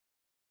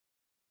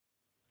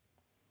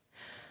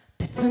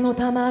鉄の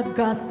玉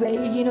が正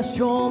義の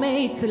証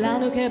明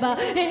貫けば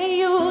英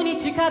雄に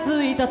近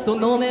づいたそ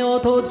の目を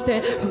閉じ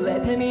て触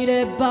れてみ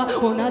れば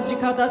同じ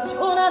形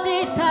同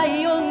じ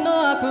体温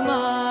の悪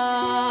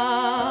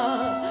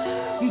魔。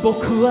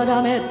僕は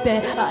ダメっ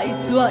てあい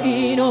つは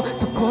いいの、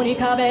そこに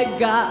壁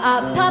が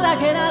あっただ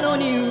けなの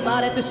に生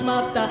まれてし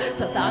まった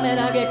定め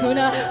嘆く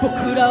な。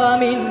僕らは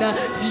みんな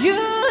自由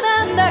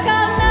なんだか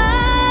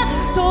ら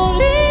鳥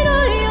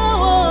の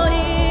よう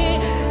に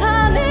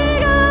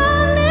羽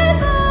があれ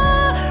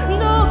ば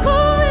どこ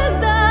へ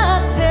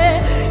だって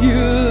行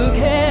け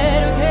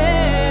るけ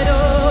ど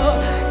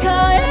帰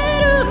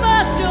る場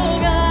所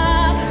が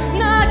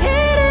なけ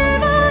れ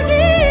ばき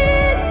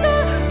っと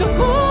どこ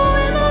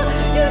へも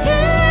行け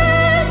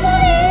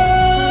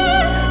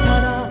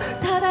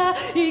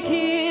生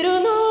きる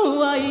の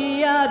は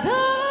嫌だ。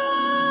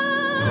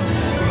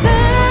世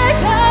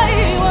界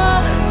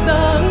は残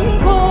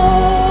酷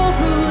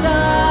だ。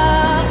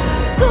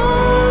そ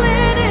れ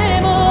で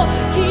も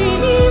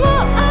君を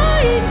愛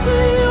す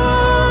よ。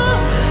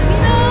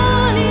何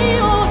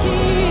を犠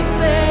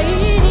牲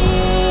に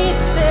し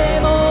て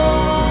も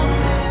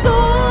そ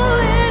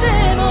れで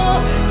も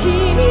君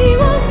を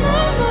守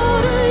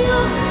るよ。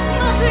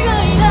間違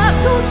いだ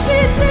とし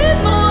て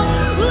も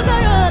疑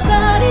った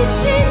りし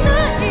な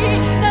い。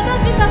正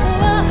しさと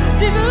は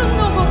自分の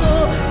こと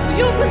を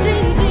強く信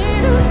じ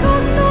るこ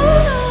と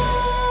だ。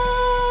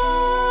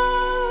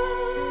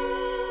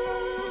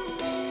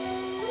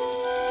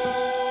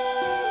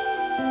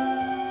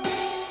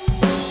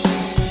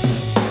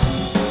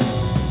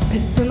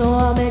鉄の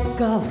雨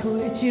が降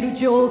り散る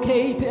情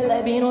景テ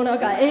レビの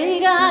中映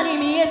画に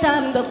見え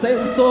たんだ。戦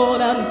争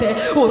なんて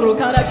愚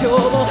かな今日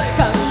も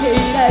関係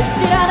ない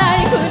知ら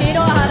ない国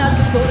の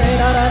話。それ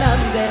ならなん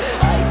で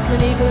あいつ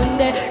に踏ん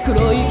で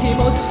黒い気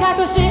持ち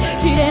隠し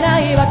きれな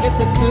いわけ。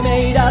説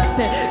明だっ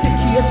てで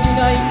きやし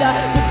ないんだ。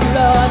僕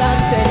らはな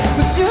んて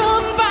宇宙